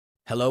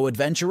Hello,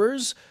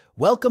 adventurers.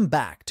 Welcome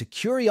back to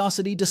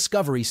Curiosity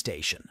Discovery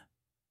Station.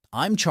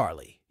 I'm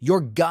Charlie,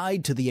 your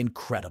guide to the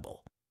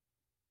incredible.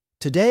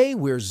 Today,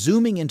 we're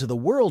zooming into the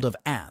world of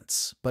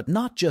ants, but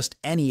not just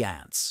any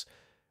ants.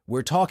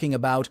 We're talking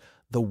about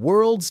the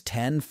world's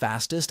 10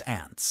 fastest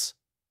ants.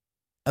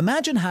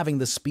 Imagine having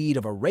the speed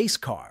of a race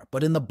car,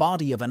 but in the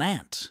body of an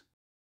ant.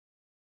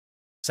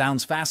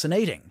 Sounds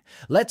fascinating.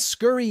 Let's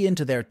scurry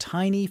into their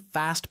tiny,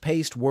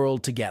 fast-paced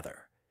world together.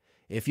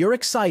 If you're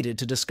excited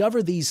to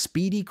discover these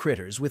speedy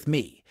critters with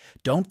me,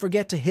 don't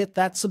forget to hit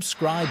that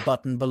subscribe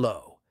button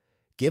below.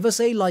 Give us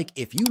a like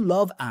if you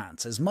love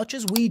ants as much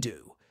as we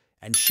do,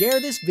 and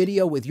share this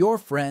video with your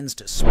friends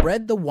to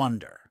spread the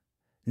wonder.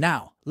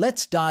 Now,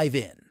 let's dive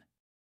in.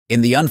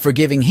 In the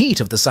unforgiving heat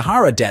of the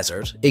Sahara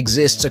Desert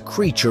exists a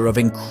creature of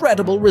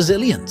incredible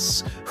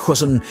resilience.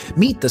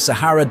 Meet the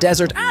Sahara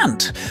Desert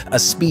ant, a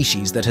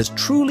species that has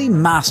truly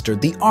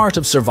mastered the art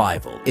of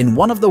survival in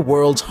one of the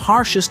world's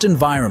harshest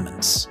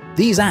environments.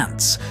 These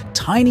ants,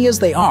 tiny as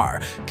they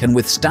are, can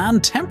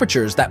withstand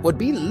temperatures that would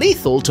be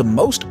lethal to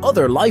most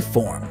other life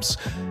forms.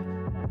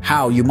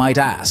 How, you might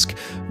ask?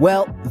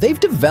 Well, they've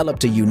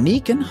developed a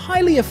unique and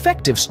highly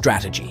effective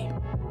strategy.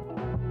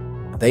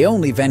 They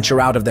only venture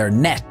out of their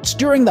nests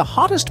during the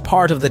hottest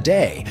part of the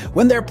day,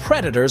 when their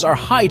predators are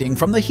hiding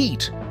from the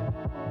heat.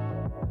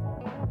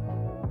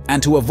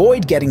 And to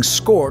avoid getting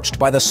scorched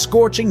by the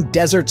scorching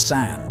desert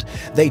sand,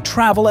 they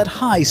travel at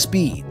high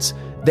speeds,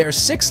 their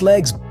 6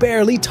 legs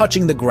barely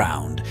touching the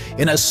ground,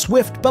 in a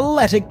swift,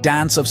 balletic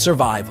dance of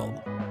survival.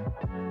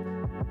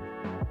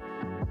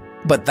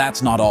 But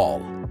that's not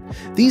all.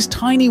 These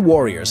tiny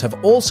warriors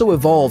have also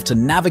evolved to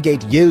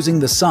navigate using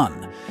the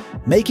sun,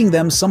 making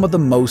them some of the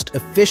most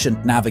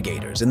efficient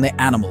navigators in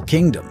the animal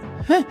kingdom.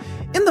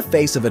 In the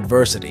face of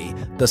adversity,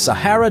 the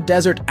Sahara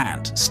Desert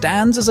ant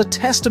stands as a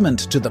testament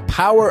to the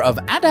power of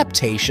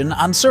adaptation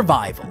and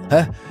survival.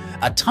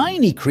 A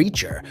tiny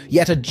creature,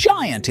 yet a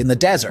giant in the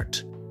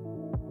desert.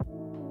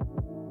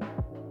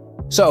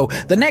 So,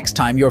 the next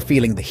time you're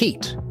feeling the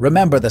heat,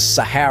 remember the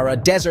Sahara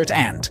Desert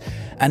ant,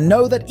 and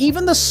know that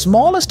even the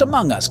smallest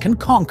among us can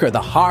conquer the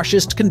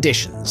harshest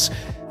conditions.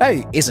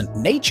 Hey, isn't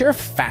nature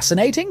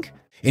fascinating?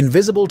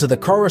 Invisible to the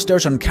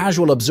curious and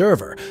casual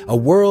observer, a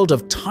world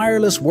of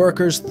tireless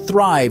workers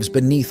thrives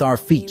beneath our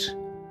feet.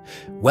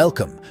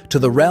 Welcome to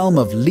the realm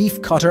of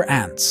leaf-cutter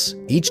ants.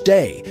 Each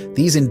day,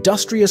 these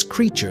industrious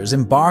creatures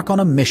embark on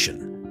a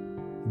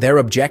mission. Their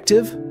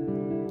objective?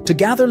 To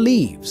gather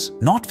leaves,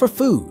 not for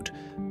food,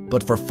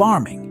 but for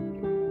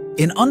farming.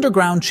 In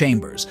underground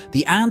chambers,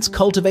 the ants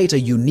cultivate a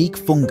unique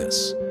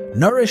fungus,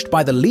 nourished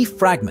by the leaf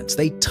fragments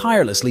they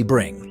tirelessly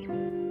bring.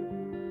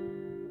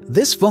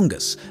 This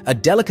fungus, a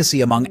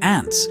delicacy among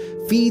ants,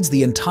 feeds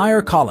the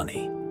entire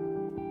colony.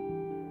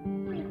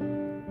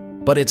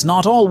 But it's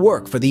not all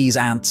work for these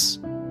ants.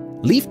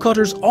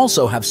 Leafcutters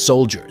also have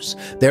soldiers,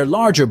 their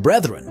larger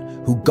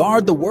brethren, who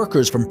guard the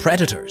workers from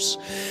predators.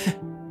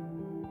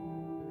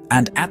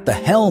 And at the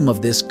helm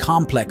of this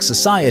complex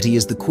society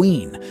is the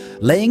queen,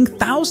 laying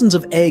thousands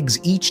of eggs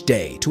each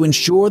day to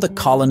ensure the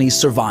colony's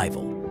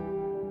survival.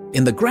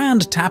 In the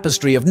grand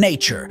tapestry of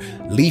nature,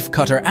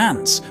 leafcutter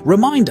ants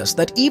remind us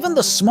that even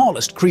the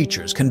smallest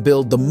creatures can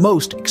build the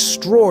most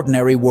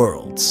extraordinary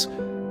worlds.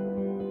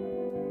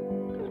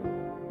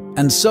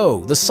 And so,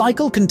 the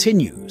cycle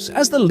continues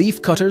as the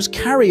leafcutters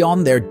carry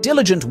on their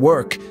diligent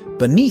work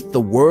beneath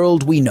the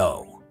world we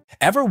know.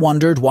 Ever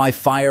wondered why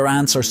fire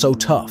ants are so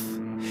tough?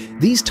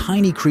 These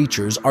tiny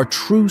creatures are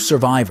true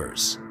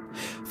survivors.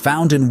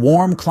 Found in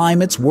warm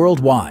climates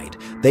worldwide,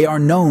 they are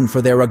known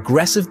for their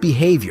aggressive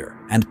behavior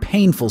and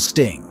painful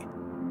sting.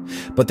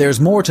 But there's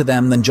more to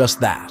them than just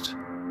that.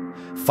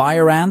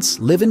 Fire ants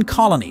live in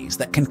colonies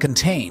that can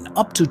contain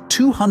up to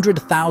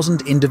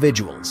 200,000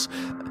 individuals.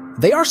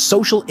 They are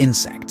social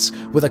insects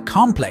with a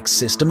complex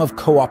system of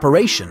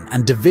cooperation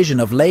and division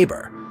of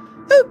labor.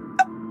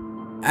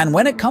 And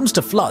when it comes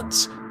to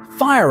floods,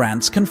 fire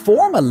ants can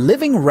form a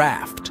living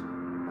raft.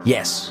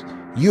 Yes,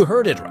 you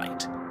heard it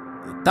right.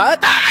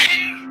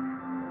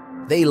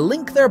 They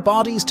link their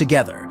bodies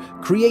together,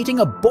 creating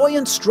a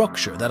buoyant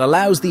structure that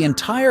allows the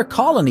entire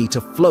colony to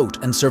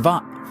float and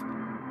survive.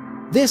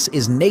 This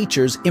is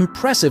nature's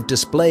impressive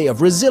display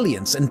of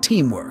resilience and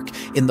teamwork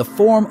in the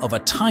form of a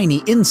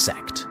tiny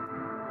insect.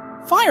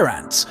 Fire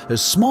ants are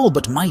small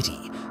but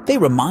mighty. They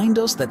remind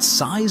us that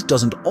size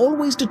doesn't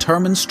always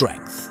determine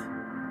strength.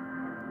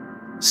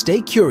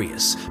 Stay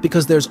curious,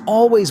 because there's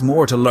always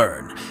more to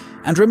learn.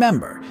 And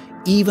remember,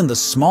 even the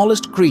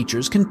smallest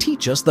creatures can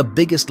teach us the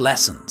biggest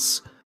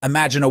lessons.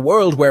 Imagine a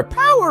world where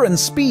power and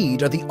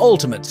speed are the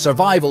ultimate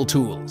survival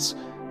tools.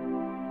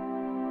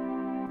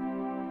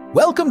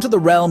 Welcome to the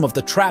realm of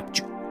the trap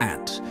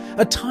ant,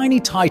 a tiny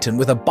titan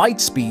with a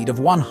bite speed of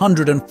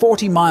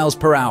 140 miles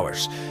per hour.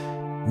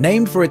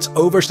 Named for its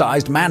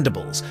oversized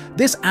mandibles,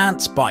 this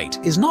ant's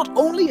bite is not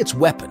only its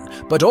weapon,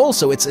 but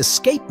also its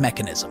escape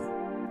mechanism.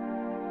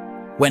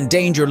 When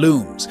danger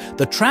looms,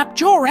 the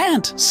trapjaw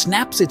ant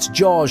snaps its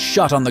jaws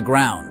shut on the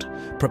ground,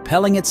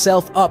 propelling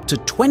itself up to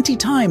 20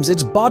 times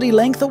its body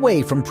length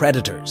away from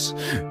predators.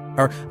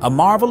 or a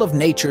marvel of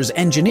nature's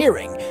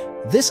engineering,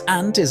 this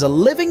ant is a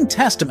living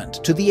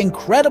testament to the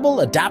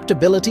incredible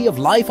adaptability of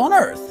life on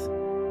Earth.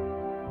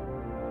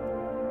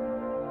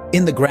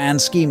 In the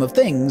grand scheme of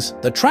things,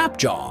 the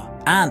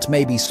trapjaw ant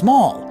may be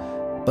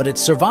small, but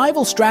its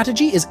survival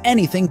strategy is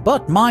anything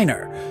but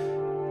minor.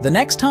 The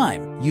next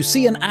time you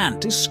see an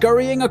ant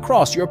scurrying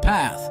across your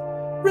path,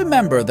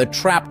 remember the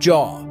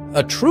trapjaw,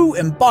 a true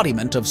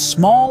embodiment of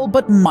small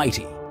but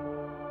mighty.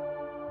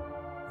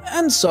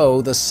 And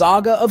so the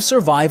saga of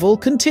survival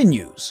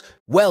continues.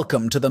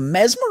 Welcome to the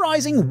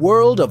mesmerizing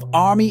world of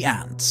army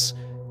ants.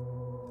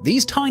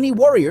 These tiny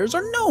warriors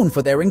are known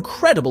for their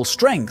incredible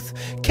strength,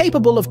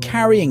 capable of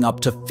carrying up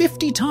to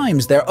 50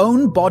 times their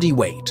own body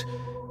weight.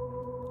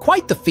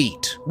 Quite the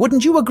feat,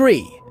 wouldn't you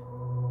agree?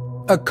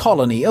 A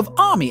colony of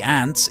army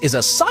ants is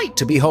a sight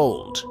to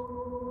behold.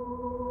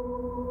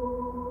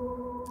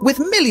 With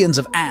millions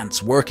of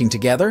ants working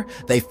together,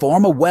 they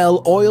form a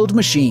well-oiled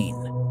machine.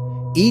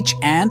 Each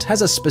ant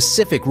has a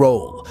specific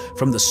role,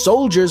 from the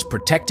soldiers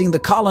protecting the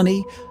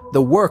colony,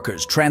 the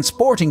workers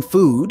transporting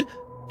food,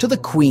 to the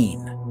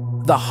queen,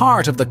 the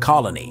heart of the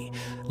colony,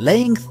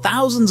 laying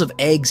thousands of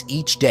eggs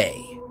each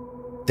day.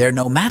 Their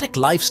nomadic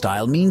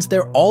lifestyle means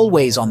they're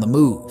always on the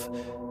move.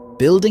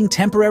 Building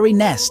temporary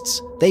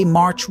nests, they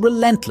march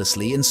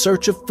relentlessly in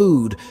search of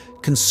food,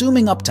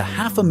 consuming up to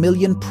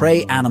 500,000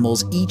 prey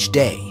animals each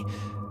day.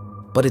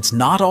 But it's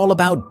not all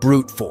about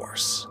brute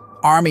force.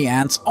 Army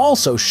ants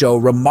also show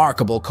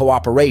remarkable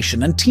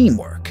cooperation and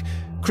teamwork,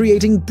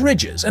 creating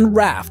bridges and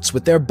rafts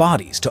with their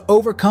bodies to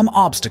overcome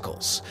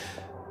obstacles.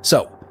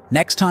 So,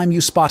 next time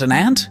you spot an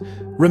ant,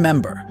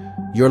 remember,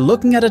 you're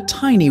looking at a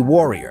tiny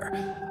warrior,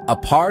 a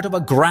part of a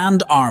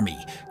grand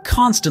army,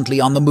 constantly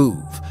on the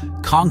move,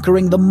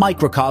 conquering the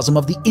microcosm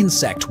of the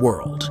insect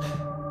world.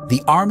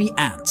 The army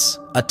ants,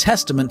 a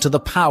testament to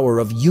the power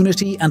of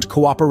unity and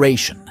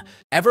cooperation.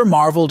 Ever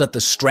marveled at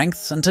the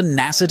strength and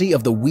tenacity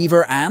of the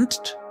weaver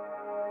ant?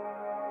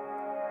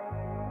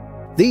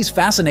 These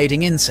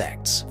fascinating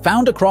insects,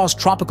 found across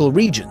tropical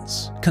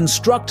regions,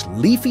 construct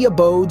leafy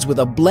abodes with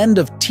a blend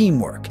of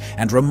teamwork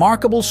and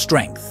remarkable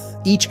strength.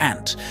 Each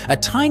ant, a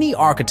tiny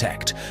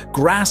architect,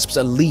 grasps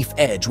a leaf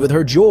edge with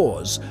her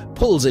jaws,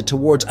 pulls it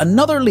towards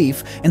another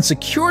leaf, and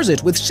secures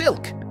it with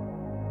silk.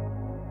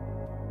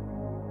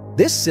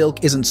 This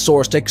silk isn't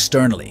sourced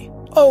externally.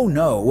 Oh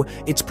no,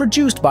 it's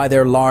produced by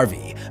their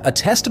larvae, a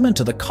testament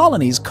to the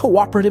colony's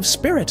cooperative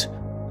spirit.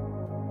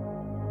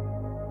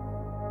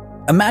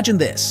 Imagine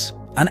this.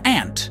 An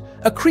ant,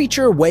 a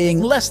creature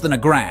weighing less than a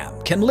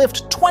gram, can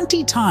lift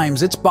 20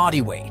 times its body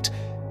weight.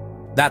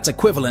 That's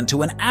equivalent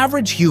to an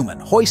average human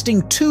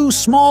hoisting 2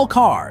 small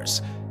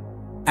cars.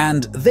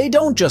 And they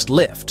don't just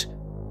lift.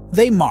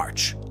 They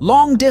march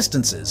long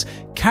distances,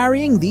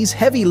 carrying these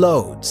heavy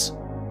loads.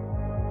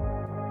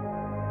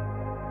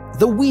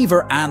 The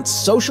weaver ant's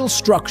social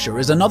structure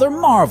is another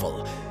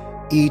marvel.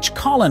 Each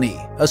colony,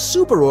 a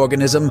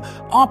superorganism,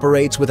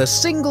 operates with a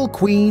single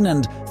queen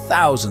and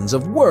thousands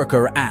of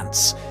worker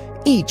ants,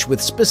 each with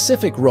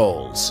specific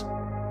roles.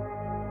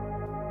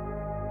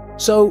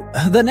 So,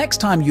 the next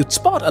time you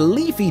spot a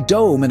leafy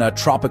dome in a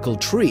tropical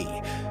tree,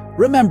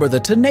 remember the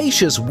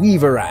tenacious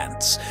weaver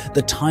ants,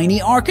 the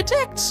tiny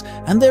architects,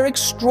 and their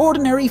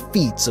extraordinary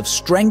feats of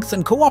strength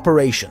and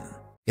cooperation.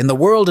 In the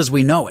world as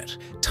we know it,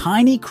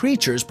 tiny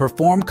creatures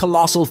perform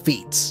colossal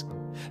feats.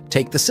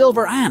 Take the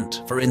silver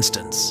ant, for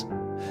instance.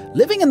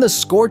 Living in the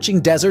scorching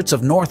deserts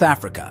of North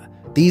Africa,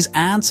 these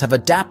ants have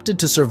adapted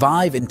to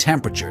survive in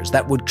temperatures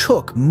that would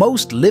cook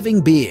most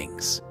living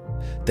beings.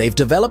 They've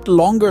developed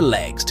longer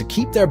legs to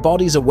keep their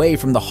bodies away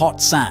from the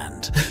hot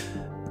sand.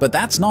 But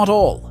that's not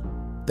all.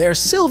 Their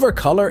silver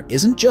color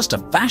isn't just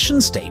a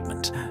fashion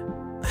statement.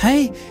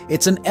 Hey,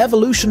 it's an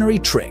evolutionary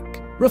trick,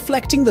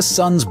 reflecting the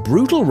sun's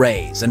brutal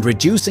rays and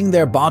reducing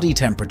their body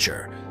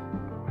temperature.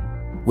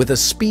 With a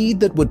speed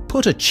that would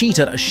put a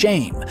cheetah to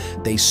shame,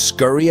 they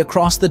scurry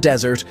across the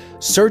desert,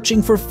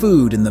 searching for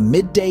food in the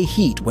midday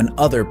heat when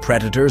other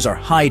predators are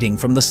hiding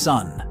from the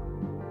sun.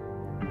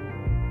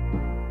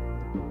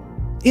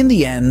 In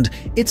the end,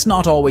 it's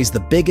not always the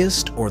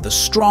biggest or the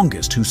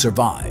strongest who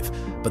survive,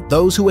 but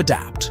those who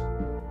adapt.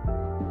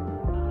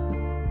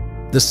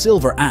 The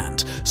silver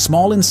ant,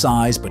 small in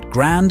size but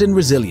grand in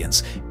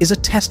resilience, is a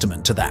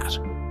testament to that.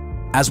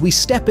 As we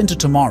step into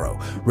tomorrow,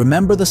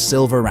 remember the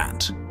silver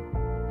ant.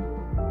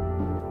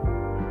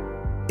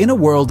 In a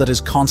world that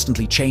is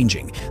constantly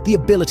changing, the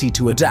ability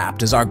to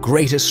adapt is our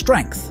greatest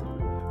strength.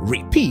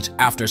 Repeat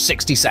after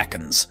 60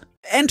 seconds.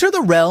 Enter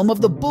the realm of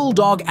the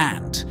bulldog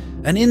ant,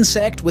 an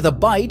insect with a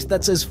bite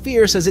that's as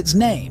fierce as its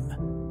name.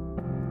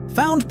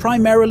 Found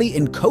primarily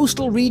in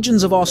coastal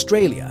regions of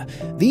Australia,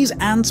 these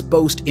ants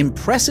boast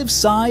impressive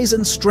size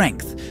and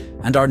strength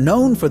and are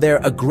known for their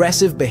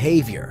aggressive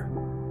behavior.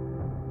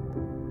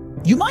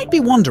 You might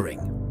be wondering,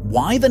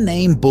 why the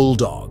name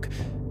bulldog?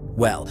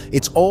 Well,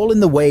 it's all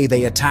in the way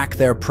they attack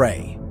their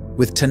prey,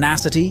 with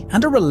tenacity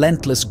and a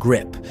relentless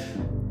grip.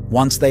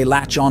 Once they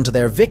latch onto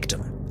their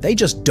victim, they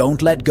just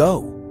don't let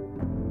go.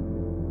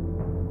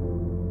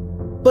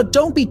 But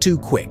don't be too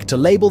quick to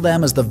label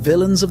them as the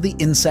villains of the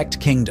insect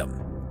kingdom.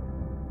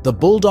 The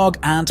bulldog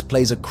ant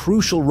plays a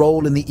crucial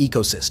role in the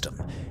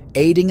ecosystem,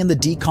 aiding in the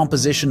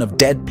decomposition of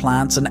dead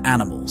plants and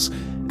animals,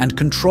 and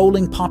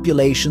controlling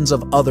populations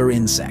of other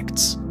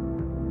insects.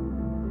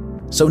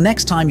 So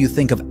next time you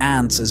think of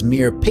ants as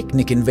mere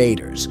picnic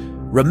invaders,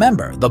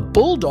 remember the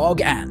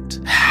bulldog ant.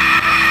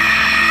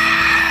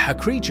 A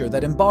creature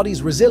that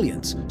embodies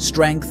resilience,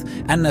 strength,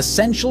 and an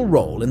essential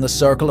role in the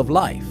circle of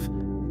life.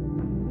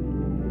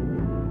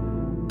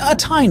 A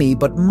tiny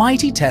but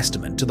mighty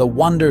testament to the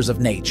wonders of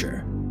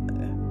nature.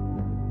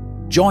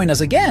 Join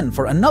us again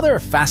for another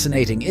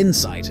fascinating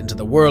insight into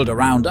the world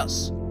around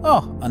us.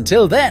 Oh,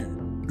 until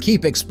then,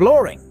 keep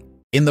exploring.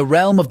 In the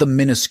realm of the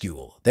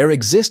minuscule, there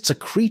exists a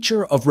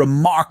creature of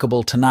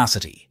remarkable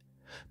tenacity,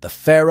 the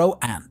pharaoh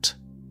ant.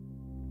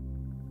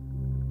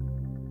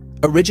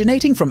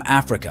 Originating from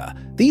Africa,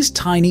 these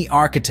tiny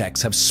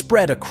architects have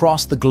spread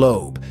across the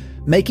globe,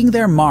 making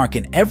their mark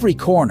in every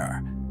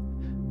corner.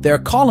 Their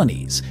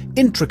colonies,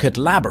 intricate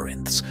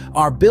labyrinths,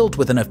 are built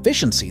with an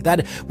efficiency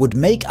that would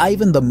make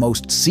even the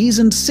most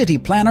seasoned city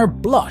planner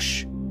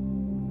blush.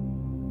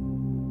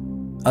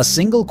 A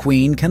single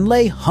queen can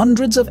lay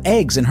hundreds of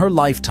eggs in her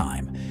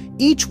lifetime,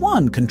 each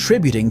one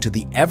contributing to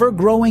the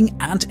ever-growing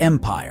ant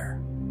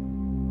empire.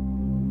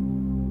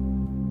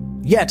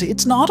 Yet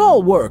it's not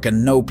all work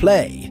and no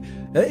play.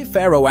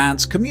 Pharaoh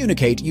ants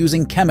communicate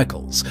using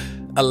chemicals,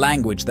 a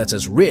language that's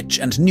as rich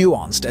and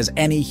nuanced as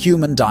any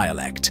human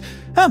dialect.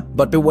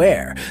 But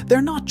beware,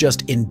 they're not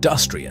just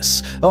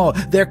industrious. Oh,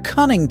 they're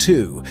cunning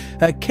too,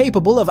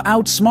 capable of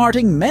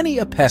outsmarting many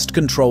a pest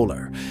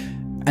controller.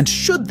 And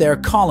should their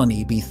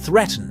colony be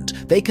threatened,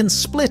 they can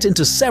split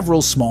into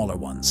several smaller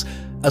ones,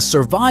 a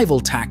survival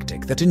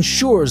tactic that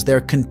ensures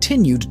their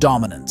continued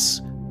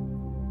dominance.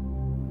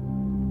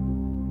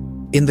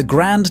 In the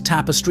grand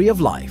tapestry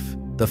of life,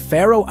 the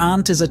pharaoh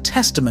ant is a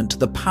testament to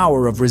the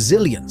power of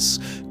resilience,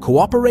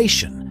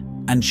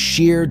 cooperation, and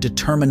sheer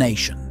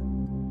determination.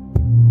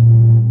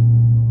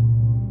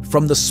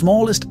 From the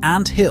smallest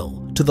ant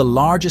hill to the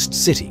largest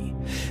city,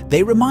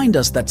 they remind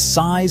us that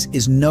size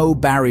is no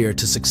barrier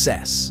to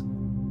success.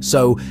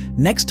 So,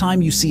 next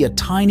time you see a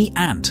tiny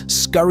ant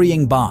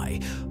scurrying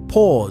by,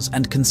 pause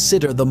and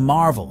consider the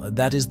marvel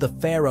that is the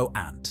pharaoh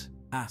ant.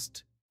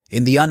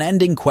 In the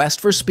unending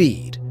quest for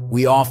speed,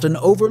 we often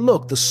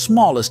overlook the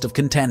smallest of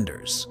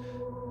contenders.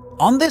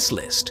 On this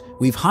list,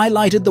 we've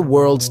highlighted the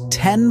world's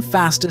 10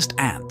 fastest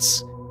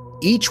ants,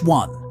 each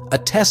one a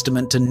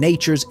testament to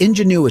nature's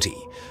ingenuity,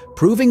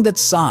 proving that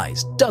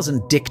size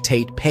doesn't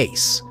dictate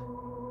pace.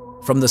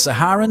 From the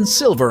Saharan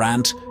silver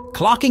ant,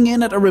 clocking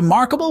in at a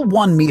remarkable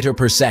 1 meter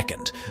per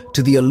second,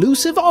 to the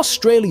elusive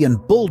Australian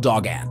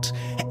bulldog ant,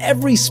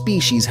 every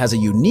species has a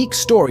unique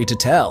story to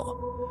tell.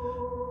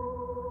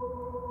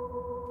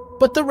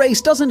 But the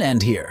race doesn't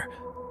end here.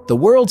 The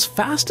world's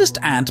fastest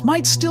ant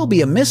might still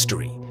be a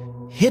mystery,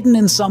 hidden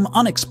in some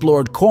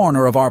unexplored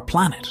corner of our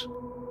planet.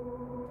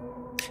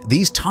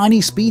 These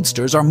tiny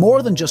speedsters are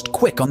more than just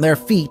quick on their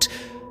feet.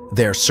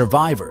 They're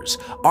survivors,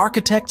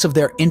 architects of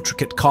their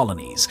intricate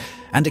colonies,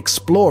 and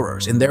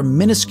explorers in their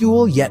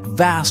minuscule yet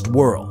vast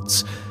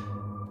worlds.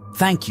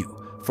 Thank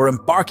you for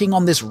embarking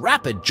on this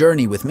rapid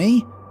journey with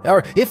me.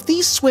 Or if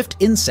these swift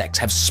insects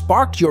have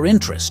sparked your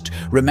interest,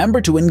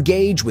 remember to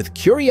engage with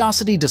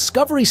Curiosity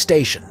Discovery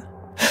Station.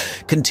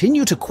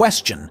 Continue to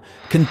question,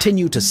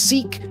 continue to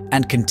seek,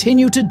 and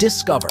continue to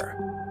discover.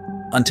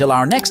 Until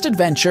our next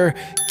adventure,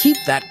 keep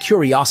that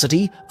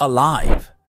curiosity alive.